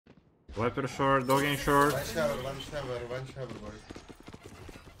VIPER short, dogging short. One shower,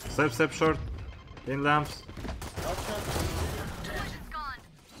 boys. Step short. In lamps.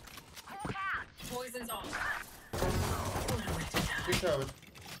 Poison's on. Two shower.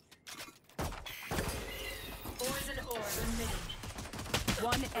 Poison orb emitting.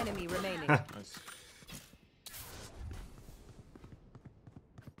 One enemy remaining. Nice.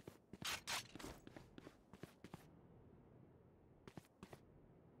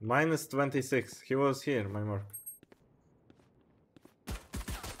 Minus 26. He was here, my mark.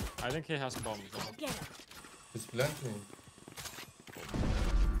 I think he has bombs. He's planting.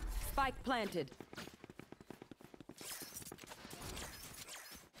 Spike planted.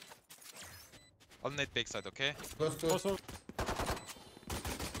 I'll net backside, okay? Close. Also,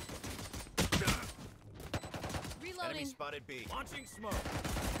 Reloading. Spotted B. Launching smoke.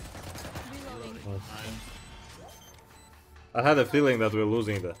 Reloading. I had a feeling that we're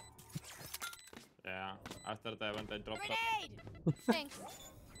losing that. yeah. After that, when they dropped up. Grenade! Thanks.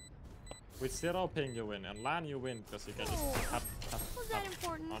 With 0 ping you win, and LAN you win because you can just tap. Was that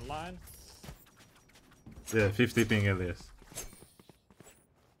important? Online. Yeah, 50 ping Elias.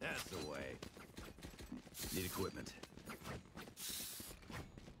 That's the way. Need equipment.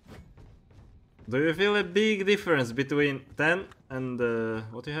 Do you feel a big difference between 10 and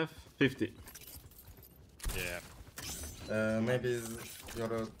what do you have? 50? Yeah. Maybe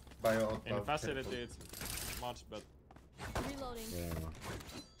your bio In facility it's much better. Reloading. Yeah.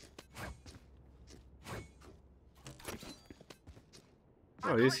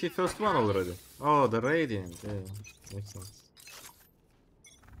 Oh, is he first one already? Oh, the radiant. Yeah, makes sense.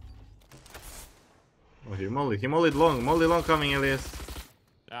 Oh, he mollied long coming, Elias.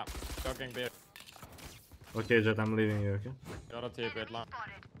 Yeah. Talking bit. Okay, Jet, I'm leaving you, okay? You're a TP at LAN.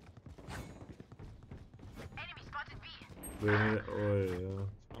 Do you need it? Oh,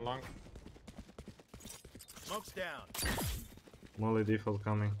 yeah. Long. Smoke's down. Molly default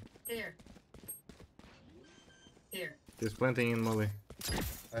coming. Here. Here. He's planting in Molly.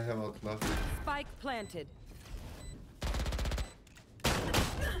 I have outlast. Spike planted.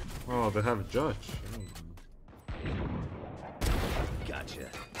 Oh, they have Judge. Gotcha.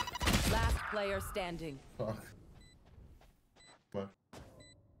 Last player standing. Fuck. What?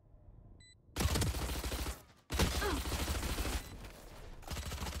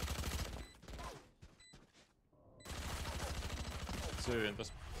 Syyn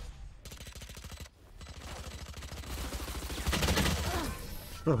tos.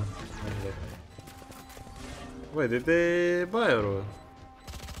 Wait, did they buy or what?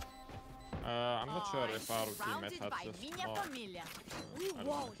 I'm not sure if our teammate had this. We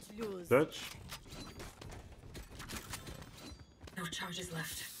won't lose. Judge? No charges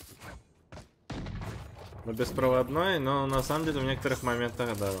left. Ну, беспроводной, но на самом деле в некоторых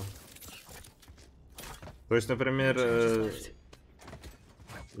моментах да. То есть, например,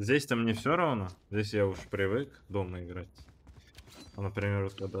 здесь-то мне все равно. Здесь я уж привык дома играть. А, например,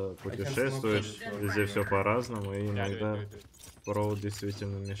 вот когда путешествуешь, везде все по-разному, и иногда провод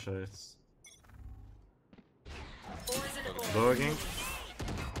действительно мешается. Догинг.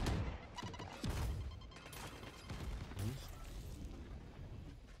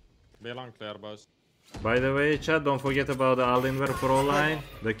 Be long clear, boys. By the way, chat, don't forget about the Alienware Pro line,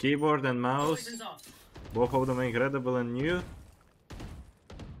 the keyboard and mouse. Poison's off. Both of them incredible and new.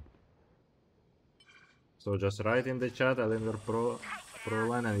 So just write in the chat Alienware Pro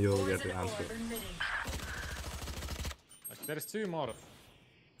line and you'll get the answer. Orb emitting. Like, there's 2 more.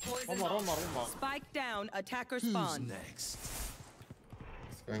 Poison One more. Spike down. Attacker spawn. Next.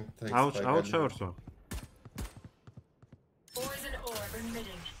 It's going to take Ouch, spike ouch, again. also. Poison orb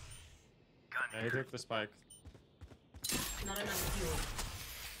emitting. Yeah, he took the spike. Not enough fuel.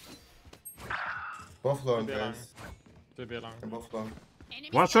 Both long, Be long. guys. To be long. And both long.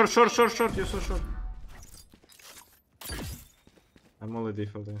 One short, you're so short. I'm only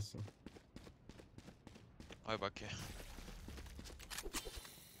defaulting, so. Oj, backe.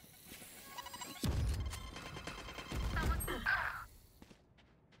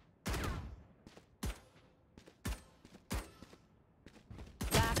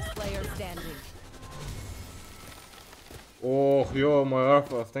 Last player standing. Oh, yo, my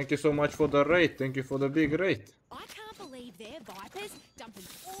Alpha. Thank you so much for the rate. Thank you for the big rate. I can't believe they're vipers dumping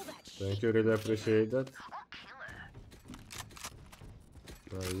all that shit. Thank you, really appreciate that.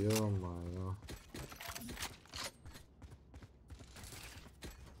 Yo, my.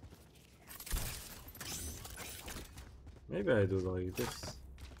 Maybe I do like this.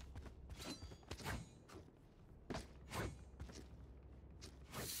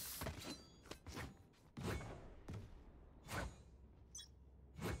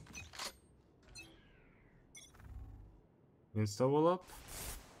 Insta wall up.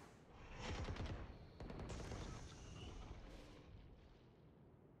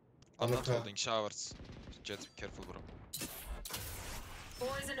 I'm not Okay. holding showers. Jet, careful, bro.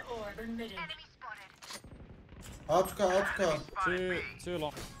 Poison orb emitting. Outca. Too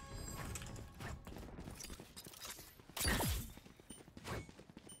long.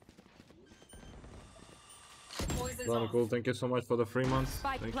 Poison's Done, off. cool. Thank you so much for the 3 months.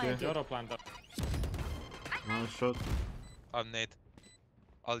 Spike Thank you. planted. Euro planter. Nice shot. I'm nade.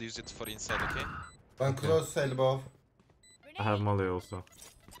 I'll use it for inside, okay? One close elbow. I have molly also.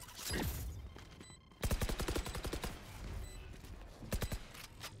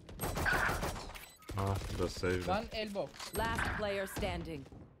 Ah, just saved it. One elbow. Last player standing.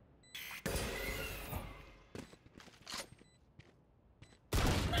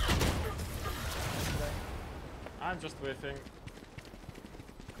 I'm just whiffing.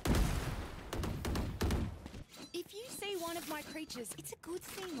 If you see one of my creatures, it's a good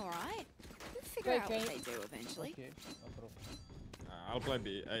thing, alright? We'll figure out what they do eventually. Okay, no problem. I'll play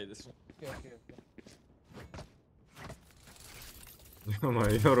B. Hey, this one. Okay. My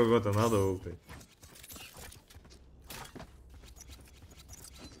Euro got another ulti.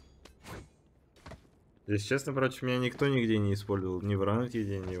 Если честно, против меня никто нигде не использовал. Ни в ранге,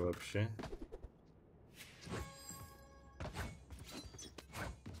 ни вообще.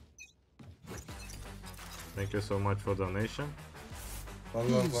 Thank you so much for donation.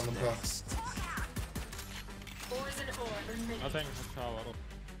 One long, one across. Poison orb emitting. Nothing. Shower.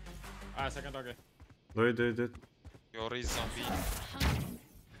 Ah, second doggy. Do it. Your is zombie.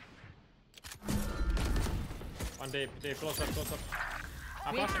 One deep, close up.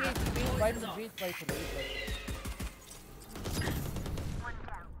 I'm Wait, flashing. Viper.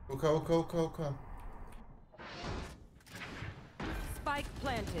 Hookah. Spike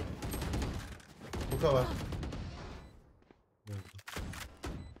planted. Hookah var.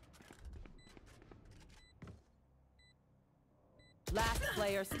 Last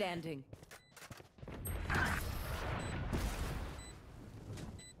player standing.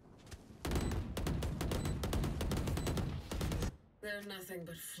 They're nothing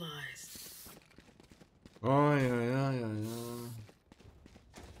but flies. Ay.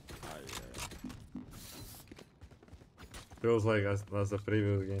 Feels like that's the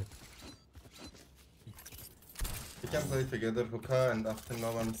previous game. We can play together hookah and after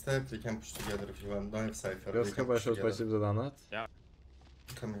no one step we can push together if you want. Don't have cypher. We Лёска, can push большое together. спасибо за донат.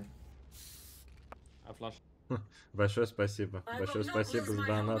 Come here. I flash. Большое спасибо. Большое спасибо за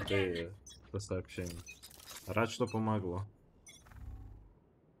донат и за сообщение. Рад, что помогло.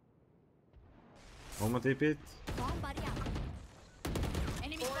 Moment repeat. Bomb buddy up.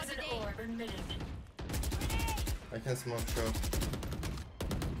 Enemy spotted A. Orb emitting. I can smoke short.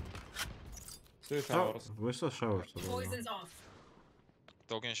 Two Oh, showers. вышла шаур. Poison's off.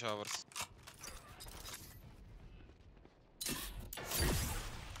 Dog in showers.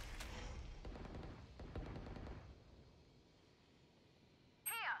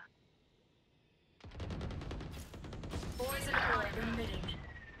 Poison orb emitting.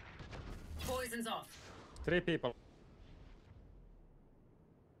 Poison's off. 3 people.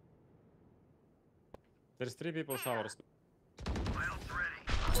 There's 3 people showers.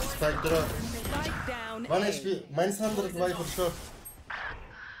 Spike drop. Spike down. 1 A. HP. Minus 100 Viper short.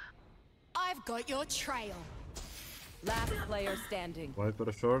 I've got your trail. Last player standing.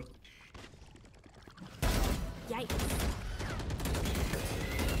 Viper short. Yikes.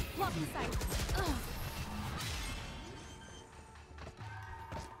 Blocking sight. Ugh.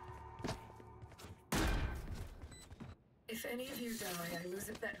 If any of you die, I lose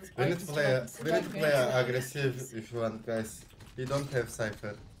a bet with We need to play aggressive if you want, guys. We don't have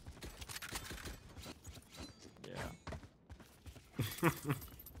cypher. Yeah.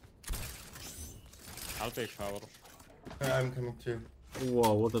 I'll take shower. I'm coming too.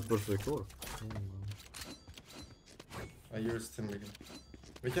 Wow, what a perfect work. I used him again.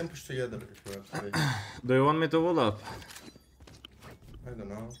 We can push together if you want. Like, Do you want me to wall up? I don't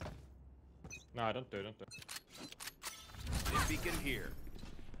know. No, I don't do. Beacon here.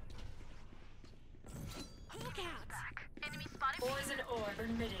 Look out. Enemy spotted. Poison orb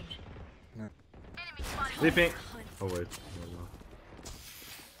emitting. No. Enemy spotted. Sleeping. Oh wait. No.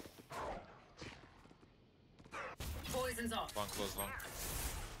 Poison's off. One close, one.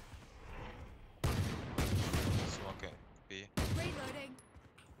 Smoke it. B. Reloading.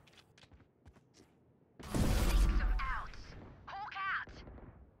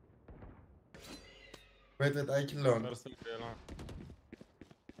 Wait, I kill long. There's still B long.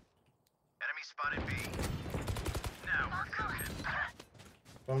 Enemy spotted B. Now.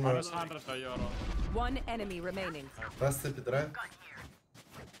 One more. Minus 100 euro. One enemy remaining. Last tip drive.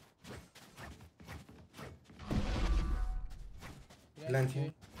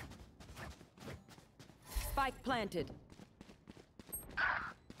 Planting. Spike planted.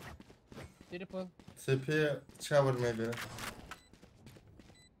 Triple. CP shower maybe.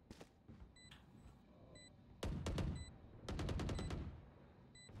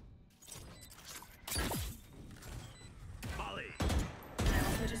 Molly.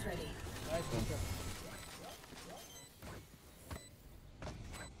 Switch is ready. Nice picture.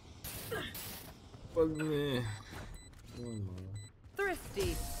 Fuck me.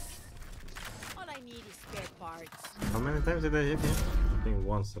 Thrifty. All I need is spare parts. How many times did I hit him? I think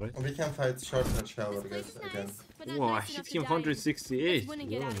once, right? We can fight short and shower This guys place is again. nice, but not Wow, I nice hit enough to him die in. 168. Just wanna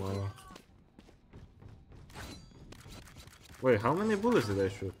get out of Oh, here. wow. Wait, how many bullets did I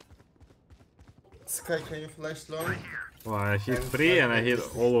shoot? Sky, can you flash long? Oh, I hit 3 and I hit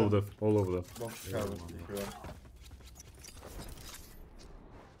all of them. Both shower if you want.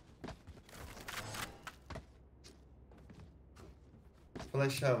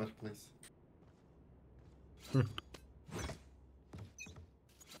 Flash shower, please.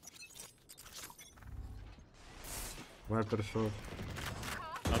 VIPER short.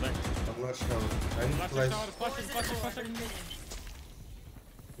 Nothing. I'm not shower. I need Flashing flash. tower, flashing.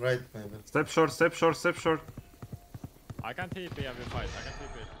 Right, maybe. Step short, step short, step short. I can TP every fight. I can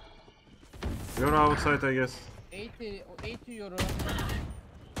TP. You're outside, I guess. 80 euro.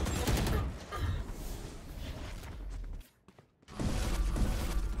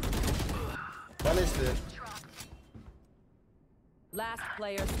 One is there. Last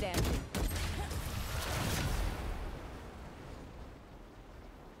player standing.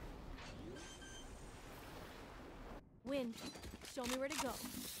 Win. Show me where to go.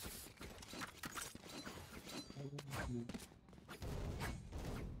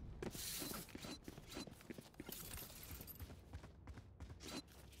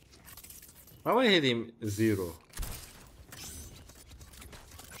 How I hit him 0?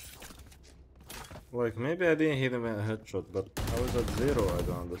 Like, maybe I didn't hit him a headshot, but how is that 0? I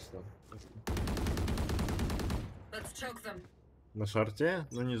don't understand. Let's choke them. На шарте?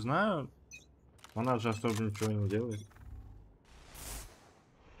 Ну не знаю. Она же особо ничего не делает.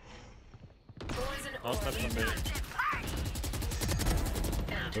 No steps on B.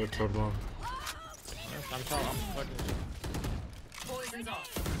 Third short one. I'm fucking. Poison's off.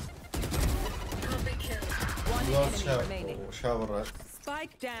 Copy kill. One Last enemy remaining. shower, right?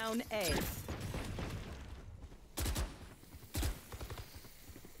 Spike down A.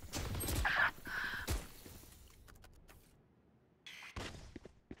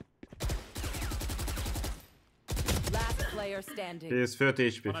 Last player standing. He is 30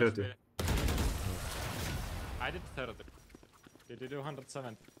 HP, 1 30. HP. I did 30. Did you do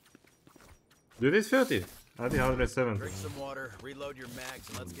 170? You did 30? I did 170. Drink some water, reload your mags,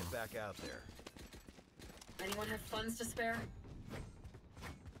 and let's get back out there. Anyone have funds to spare?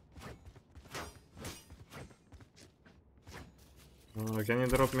 Can you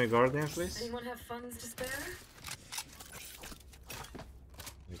drop me Guardian, please? Anyone have funds to spare?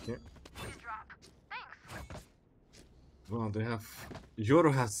 Thank you. Well, they have...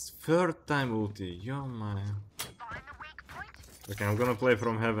 Yoru has 3rd time ulti. Yo, man. Okay, I'm gonna play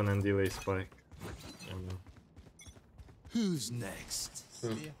from heaven and delay spike. Who's next?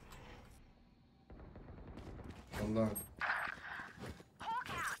 Good. One down.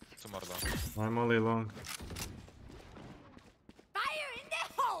 Two more down. I'm only long. Fire in the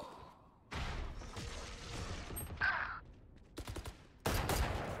hole!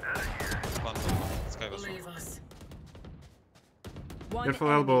 One down. Sky was Believe us. One Careful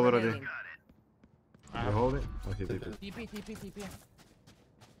enemy elbow already. remaining. You hold it? Oh, he did it. TP.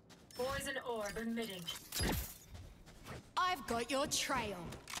 Poison orb emitting. I've got your trail.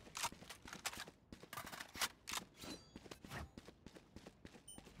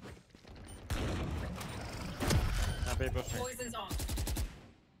 B pushing. Poison's off.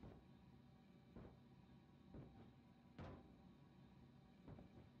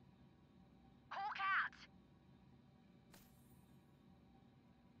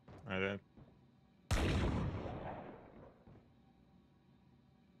 I did.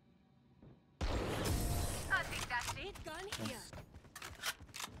 I think that's it. Gun here.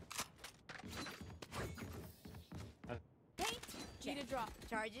 Paint. Need a drop.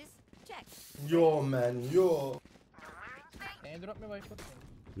 Charges. Check. Yo, man, yo. Can you drop me Viper?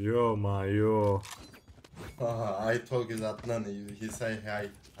 Yo, my yo. Haha, I talk is Adnan. He say hi.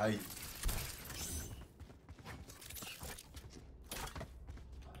 Hi.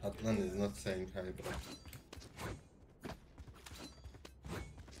 Adnan is not saying hi, bro.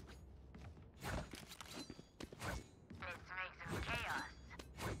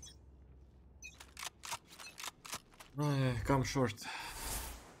 Come short.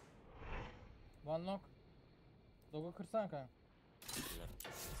 One knock. Dog'u kırsana kanka.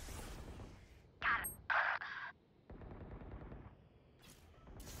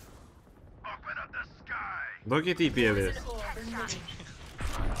 Doggy TP Elias.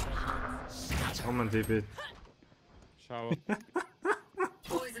 Omen TP. Shower.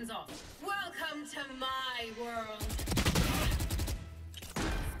 Poison's off. Welcome to my world.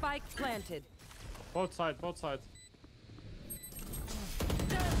 Spike planted. Both side, both side.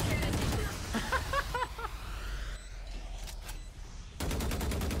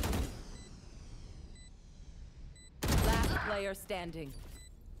 Last player standing.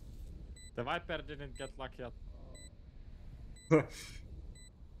 The VIPER didn't get lucky yet.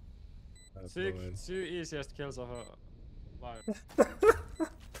 Two easiest kills of her life.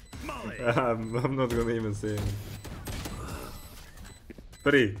 I'm not gonna even say anything.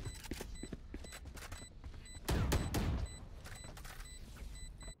 3.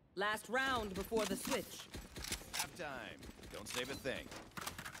 Last round before the switch. Half time. Don't save a thing.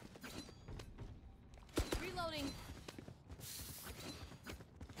 Reloading.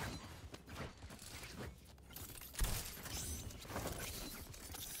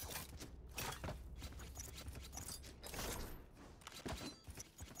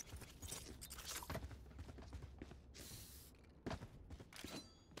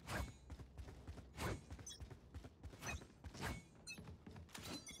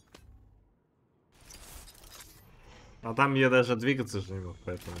 А там я даже двигаться же не мог,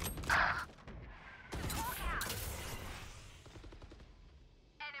 поэтому...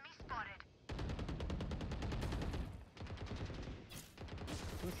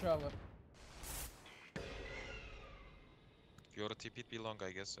 Two shower. Bjor TP'd be long,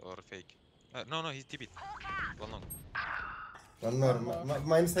 I guess, or fake. No, he TP'd. One long. One more.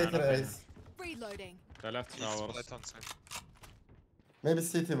 Mine side raise. Reloading. The left He's shower. split on side. Maybe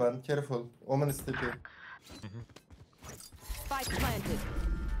CT one. Careful. Omen is TP. Spike planted.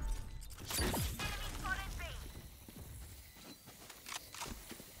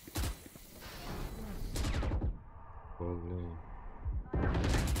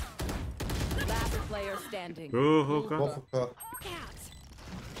 Last player standing. Go hookah. Go hookah. Look out.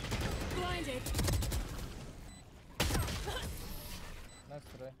 Blinded. Nice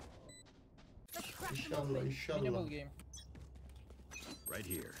try. Let's crack them İnşallah, open. inşallah. Winnable game. Right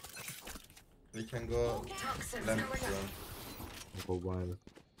here. We can go lamp zone. Go blind.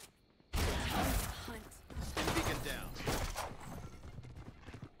 Hunt. Beacon down.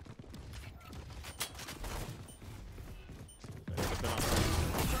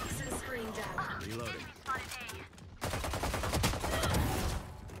 Toxin screen down. Reloading.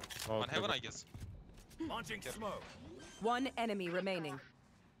 One heaven, I guess. Launching smoke. One enemy remaining.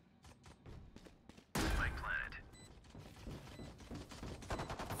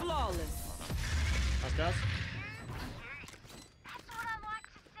 Flawless. Nice guys.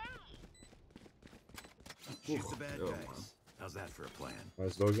 Shoot the bad guys. How's that for a plan?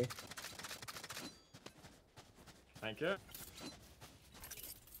 Nice doggy. Thank you.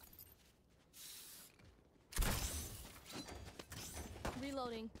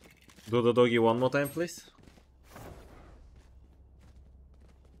 Reloading. Do the doggy one more time, please.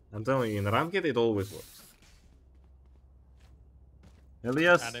 I'm telling you, in ranked it always works.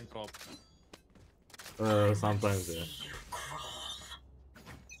 Elias, And improv. sometimes yeah.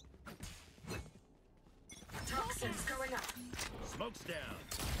 Toxins going up. Smoke's down.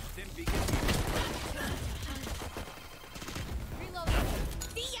 Dim beacon. Reloading.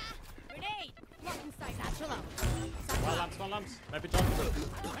 See ya. Grenade. Blocking sight. Satchel out. One lamps. Maybe jump.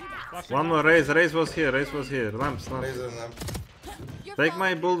 Flashing One more lamp. raise was here, lamps, lamps. Raise and lamp. You're Take fine.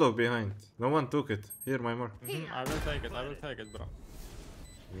 my bulldog behind. No one took it. Here, my more. I will take it, bro.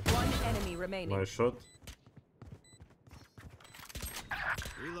 One enemy remaining. My shot.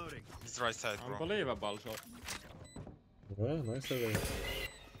 Reloading. He's right side, bro. Unbelievable shot. Yeah, nice away.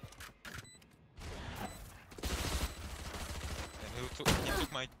 And he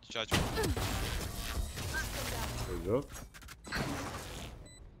took my judgment. Good job.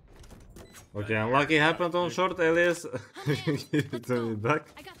 Okay, unlucky happened on short, Elias. Give it to me back.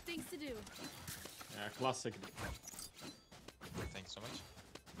 I got things to do. Yeah, classic. Thanks so much.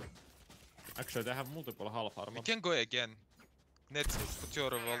 Actually, they have multiple half We armor. can go again. Let's put your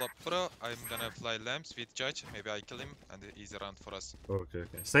wall up, bro. I'm gonna fly lamps with judge. Maybe I kill him and easy round for us. Okay.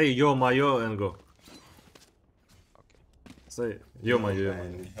 Say yo, my yo, and go. Okay. Say yo, my yo, my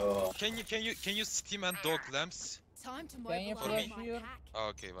yo. Oh. Can you steam and dog lamps? Time to Can you mobilize flash my here? pack. Oh,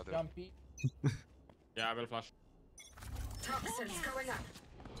 okay, whatever. Jamppi. Yeah, I will flash. Toxins going up.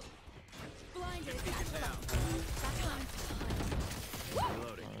 Blinded.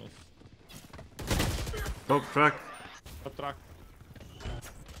 Reloading. Top track. Top track.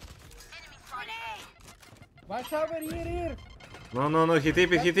 One shower here. No, he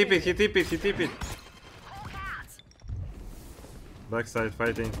tip it. Backside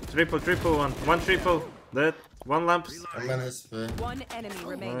fighting. Triple, one triple. Dead. One lamps. I'm gonna spray. One enemy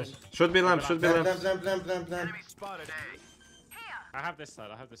remaining. Nice. Should be lamps. Lamp. Spotted A. I have this side.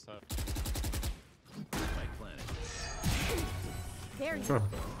 Spike planted. There you Huh.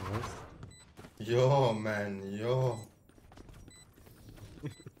 Yo, man, yo.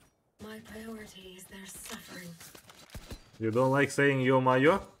 My priority is their suffering. You don't like saying yo my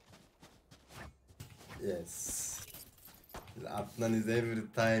yo? Yes. Adnan is every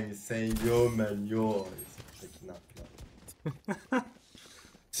time he's saying yo, man, yo. He's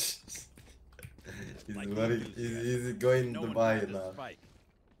fucking Adnan. He's going No to one Dubai planted now. spike.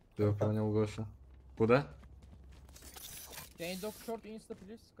 Все, понял, Гоша. Куда? Can you dog short insta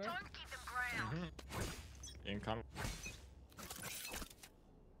please, guys? Income.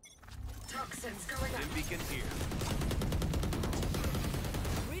 Toxins going up. Dim beacon here.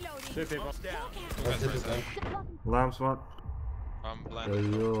 reloading. Two people. Pulse down. What's it then? Lamps one. I'm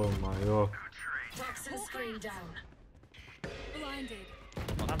blinded. Yo my yo. Toxin screen down. Blinded.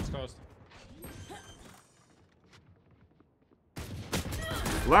 Lamps closed.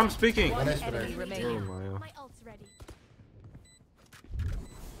 Lamps speaking. One Nice enemy try. Oh remaining. my yo. My ult's ready.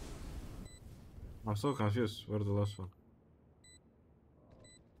 I'm so confused. Where's the last one?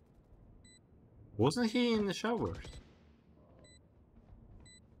 Wasn't he in the showers?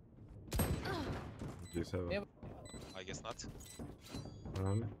 G7. I guess not.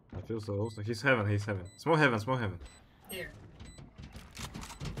 I feel so also. He's heaven. Small heaven. Here.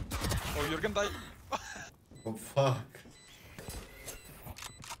 Oh, you're gonna die. Oh, fuck.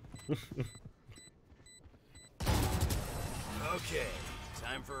 Okay.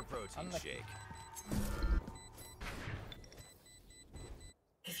 Time for a protein shake.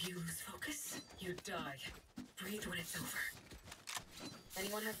 If you lose focus, you die. Breathe when it's over.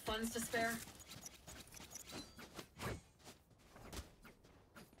 Anyone have funds to spare?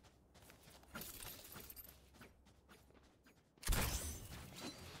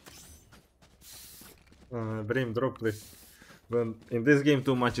 Brim, drop please. When in this game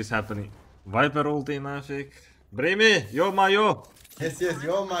too much is happening. Viper ulti нафиг. Brimmy, yo my yo. Yes,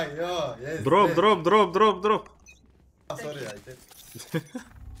 yo, my, yo. Yes. Drop. Oh, sorry, I did.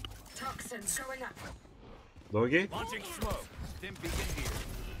 Toxins going up. Doggy. Launching smoke. Dim beacon here.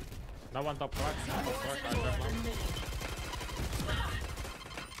 No one top track. Poison orb emitting.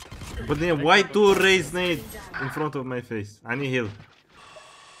 But then why two raise nade in front of my face? I need heal.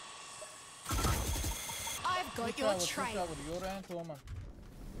 I've got your trail. Your and woman.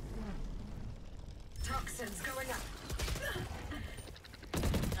 Toxins going up.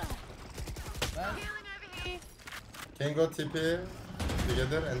 Can you go TP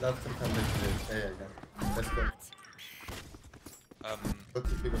together and after come back to A again? Let's go. Go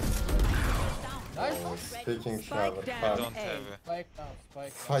TP, go. Nice. Taking shower. Spike down. Fuck. Don't have. Spike down.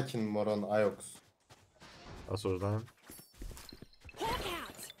 Fucking moron, Ayox. Осуждаем. Hawk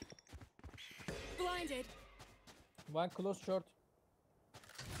out. Blinded. One close short.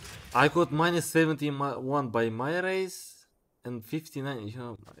 I got minus 71 by my race and 59.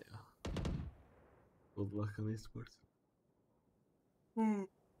 Yo my. Good luck on esports.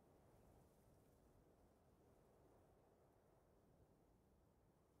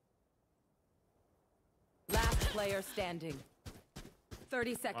 Last player standing.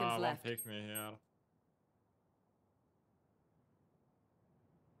 30 seconds One left. pick me here.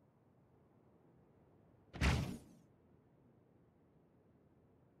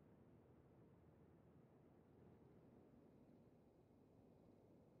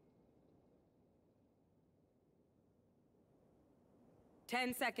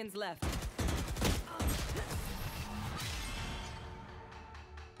 Ten seconds left.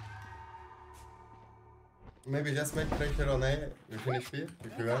 Maybe just make pressure on A. You finish B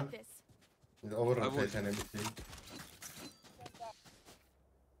if you want. This. Over I would. rotate enemy team.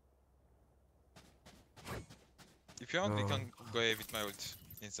 If you want, we No. can go A with my ult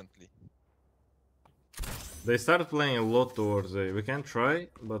instantly. They start playing a lot towards A. We can try,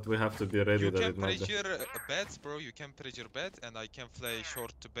 but we have to be ready You that can it might be. pressure beds, bro. You can pressure bed, and I can play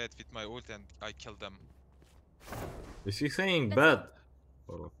short to bed with my ult, and I kill them. Is he saying bad?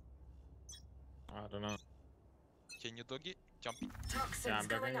 Or I don't know. Can you doggy? Jumpy. Toxins Yeah, I'm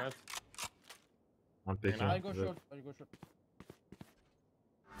going backing up. that. I'm picking. I go the- short.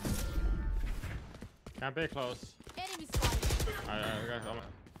 Can be close. Enemy spotted. I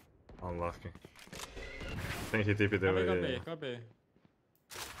got Unlucky. I think he TP'd away. Go B.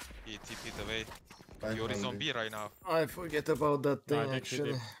 He TP'd away. You're on B right now. I forget about that No, I thing think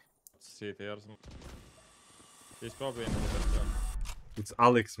actually. CT or something. He's probably in the It's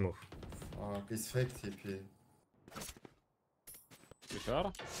Alex move. Oh, he's fake TP. You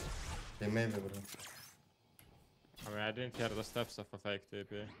sure? Yeah, maybe, bro. I mean, I didn't hear the steps of a fake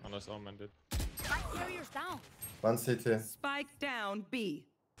TP, unless Omen did. Carrier's down. One CT. Spike down B.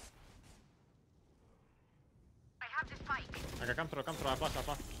 Okay, come through, I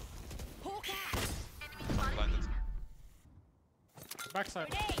flash. Hawk out. I'm blinded. Backside.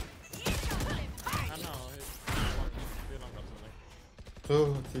 Grenade. I know, he's too long or something. Two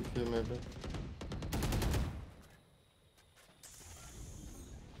TP maybe.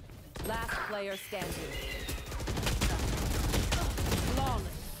 Last player standing.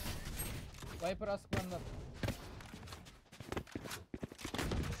 Flawless. Viper ask one up.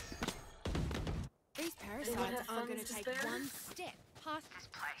 These parasites aren't going to take one step past this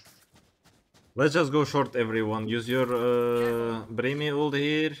place. Let's just go short, everyone. Use your Brimmy ult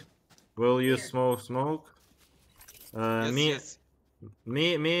here. We'll use smoke. Yes.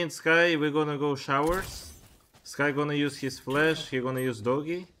 Me and Sky, we're gonna go showers. Sky gonna use his flash, he gonna use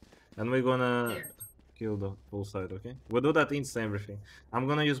doggy, and we're gonna kill the full side, okay? We'll do that insta everything. I'm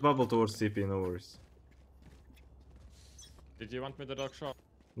gonna use bubble towards CP, no worries. Did you want me to dog shot?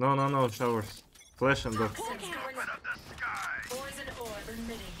 No, showers. Flash and dog. Poison orb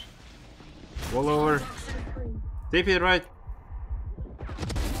emitting. Wall over. TP right.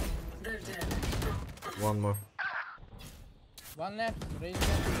 They're dead. One more. One left. Raise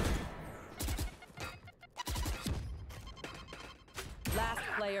left. Last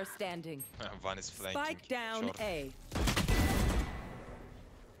player standing. One is flanking. Spike down Short. A.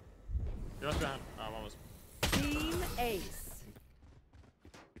 He was behind. One was. Team Ace.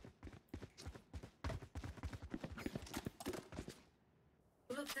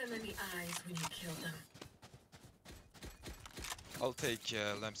 Look them in the eyes when you kill them. I'll take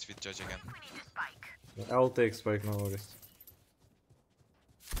lamps with judge again. I'll take spike, no worries.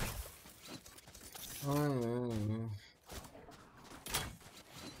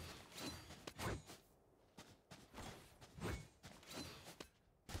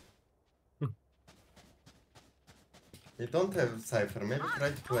 You don't have Cypher, maybe try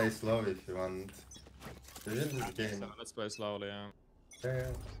to play slow if you want. You win this game. So let's play slowly, yeah. Yeah.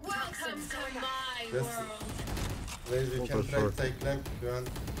 Welcome to my Yes. world. Maybe you can try to take lamp if you want.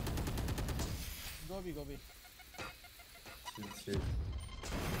 Go B. Shit.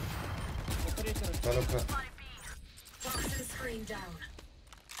 Operator. One of Toxin screen down.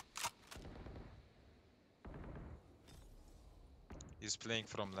 He's playing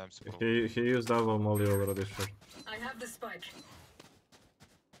from lamps, bro. He used double molly already, sure. I have the spike.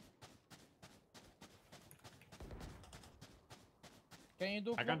 Can you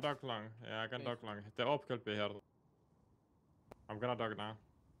do? I can dog long. Yeah, I can dog long. The op could be here. I'm gonna dog now.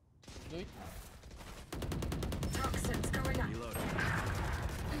 Do it. Toxins going up.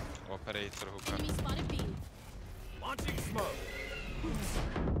 Operator hookah. Enemy spotted B. Launching smoke.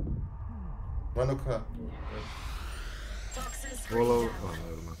 One hookah. Toxin screen Wall over. down. Oh,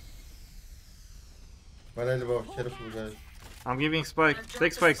 never mind. One elbow, careful guys. I'm giving spike.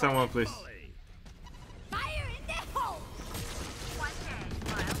 Take spike, someone, please. Fire in the hole!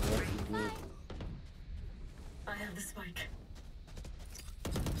 I have the spike.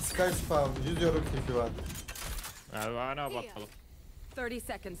 Sky spawn, use your hook if you want. I know about follow. 30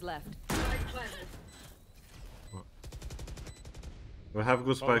 seconds left. Spike planted. We have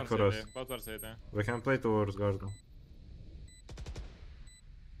good spike for us. Both are CT. We can play towards garden.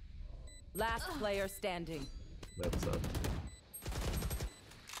 Last player standing. That's sad.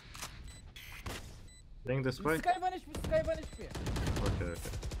 Bring the spike. Sky vanish. Okay.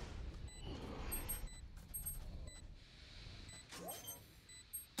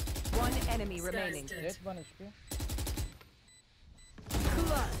 One enemy Sky's remaining. dead. Red one HP.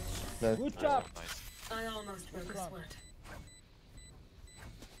 Nice. Good job. Nice. I almost broke a sweat.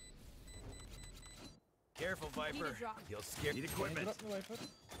 Careful, Viper. You'll scare. Need Can you equipment. drop me Viper?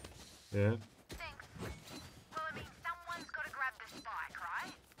 Yeah. Well, I mean, someone's got to grab the spike,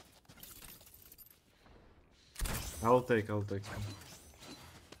 right? I'll take.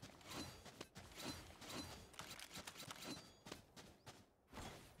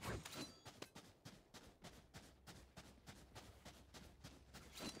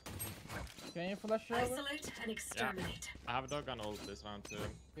 Can you flash shower? Isolate and exterminate. I have dog on ult this round too.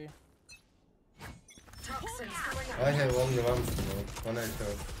 Toxins going up. I have only one smoke. One I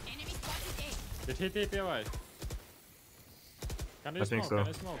have. Enemy spotted A. Did he TP away? Can I you think smoke?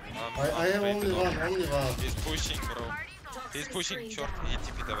 so. Can you smoke? I have only one. He's pushing, bro. He's pushing short. He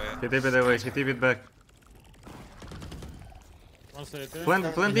TP'd away. He tip it away, he tip it back. One CT.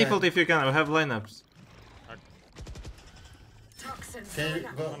 Plant default if you can, I have lineups. Toxins Can you going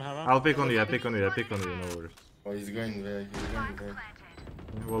up. go? One heaven. I'll pick on you, I pick on you, no worries. Oh, he's going there.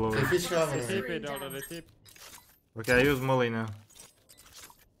 Wall over. Fish cover me. TP'd already, TP. Okay, I use molly now.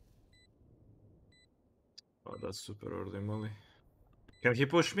 Oh, that's super early molly. Can he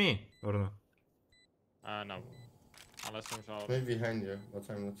push me or no? No. Unless I'm sure. Maybe behind you, but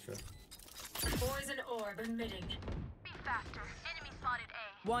I'm not sure. Poison orb emitting.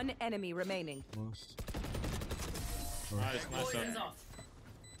 One enemy remaining. Most. Nice Poison's shot. off.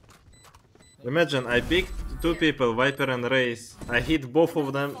 Imagine I picked two people, Viper and Raze. I hit both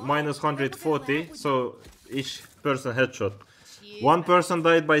of them minus 140, so each person headshot. One person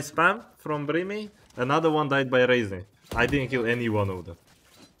died by spam from Brimmy, another one died by Raze. I didn't kill any one of them.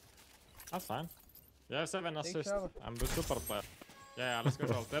 That's fine. Yeah, 7 assists. shower. I'm the super player. Yeah, let's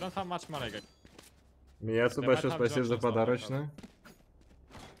go. They don't have much money, guys. Мияцу большое спасибо за Johnson подарочное.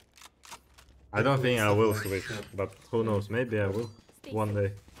 I don't think I will switch, but who knows, maybe I will one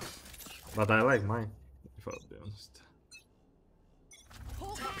day. But I like mine, if I'll be honest.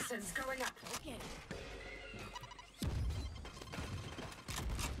 Toxins going up. Okay.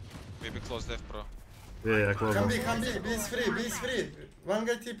 Maybe close left, bro. Yeah, close Come one. B, come B. B is free. One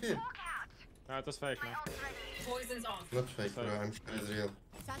guy TP. No, it was fake now. Poison's off. Not fake, bro. I'm sure it's real.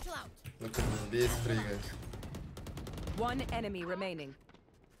 Satchel out. Look at this. B is free, guys. One enemy remaining.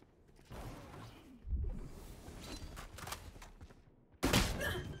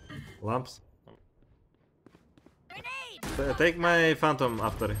 Lamps. Grenade! Take my phantom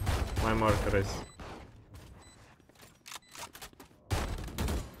after my mark race.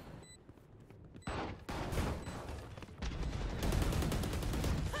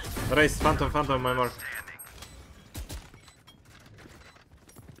 Race, phantom, my mark.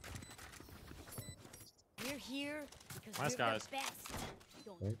 We're here because Nice we're guys. the best.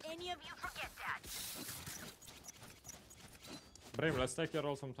 Don't any of you forget that. Brim, let's take your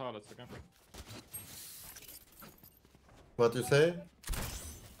role from toilets, okay? What you say?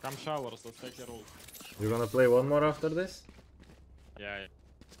 Come showers, let's take your role. You gonna play one more after this? Yeah.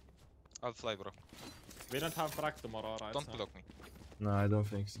 I'll fly, bro. We don't have frags tomorrow, right? Don't so- block me. No, I don't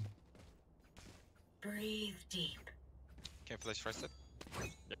think so. Breathe deep. Can you flash first?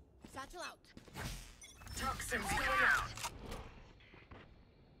 Satchel out. Toxins going up.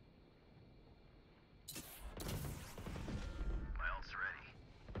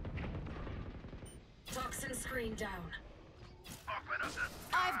 Toxin screen down.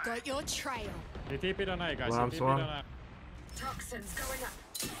 I've got your trail. He TP'd on A, guys. Lamps He TP'd one. on A. Toxins going up.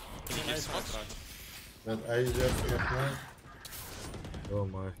 He's on A side, right? But I just got mine. Oh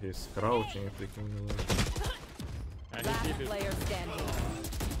my, he's crouching, freaking. And Last he TP'd. player standing.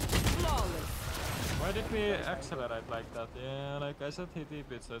 Flawless. Why did we accelerate like that? Yeah, like I said, he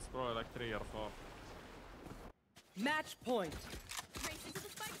TP'd, so it's probably like 3 or 4. Match point. Race into the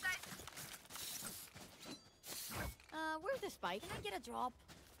spike site. Where's the spike? Can I get a drop?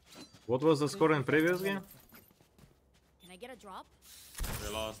 What was the score in previous game? Can I get a drop? We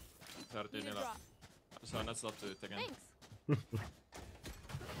lost 13 Need a 11. drop. So let's not do it again. Thanks.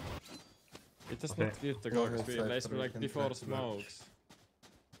 It is Okay. not good to go because we Outside, placed so we like can before try to smokes.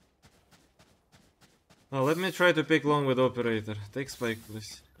 Oh, let me try to pick long with operator. Take spike,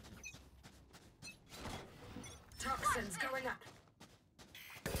 please. Toxins going up.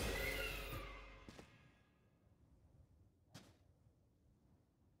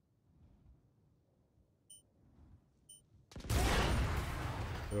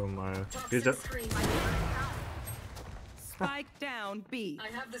 Oh my. He Toxin just, screen. Spike down B. I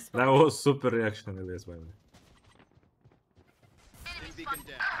have the that spike. was super reaction, Elias, by the way.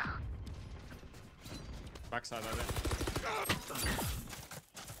 Backside, I think.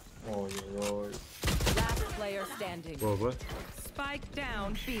 Oh, yeah. Last player standing. Whoa, what? Spike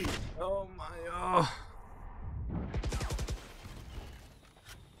down B. Oh my, oh.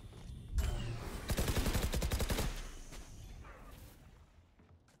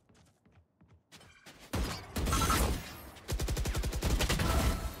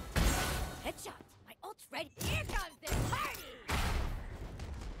 Headshot. My ult's ready. Here comes the party.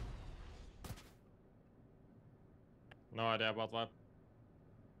 No idea about what.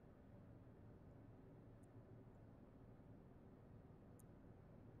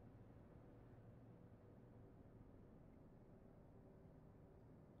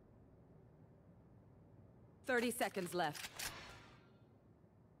 Thirty seconds left.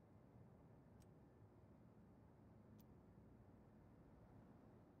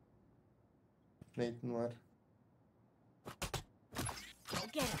 Nathan var. Go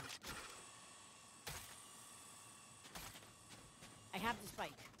get him. I have the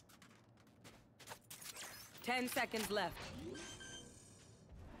spike. 10 seconds left.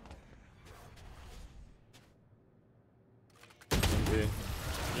 Okay.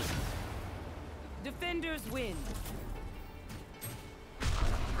 Defenders win.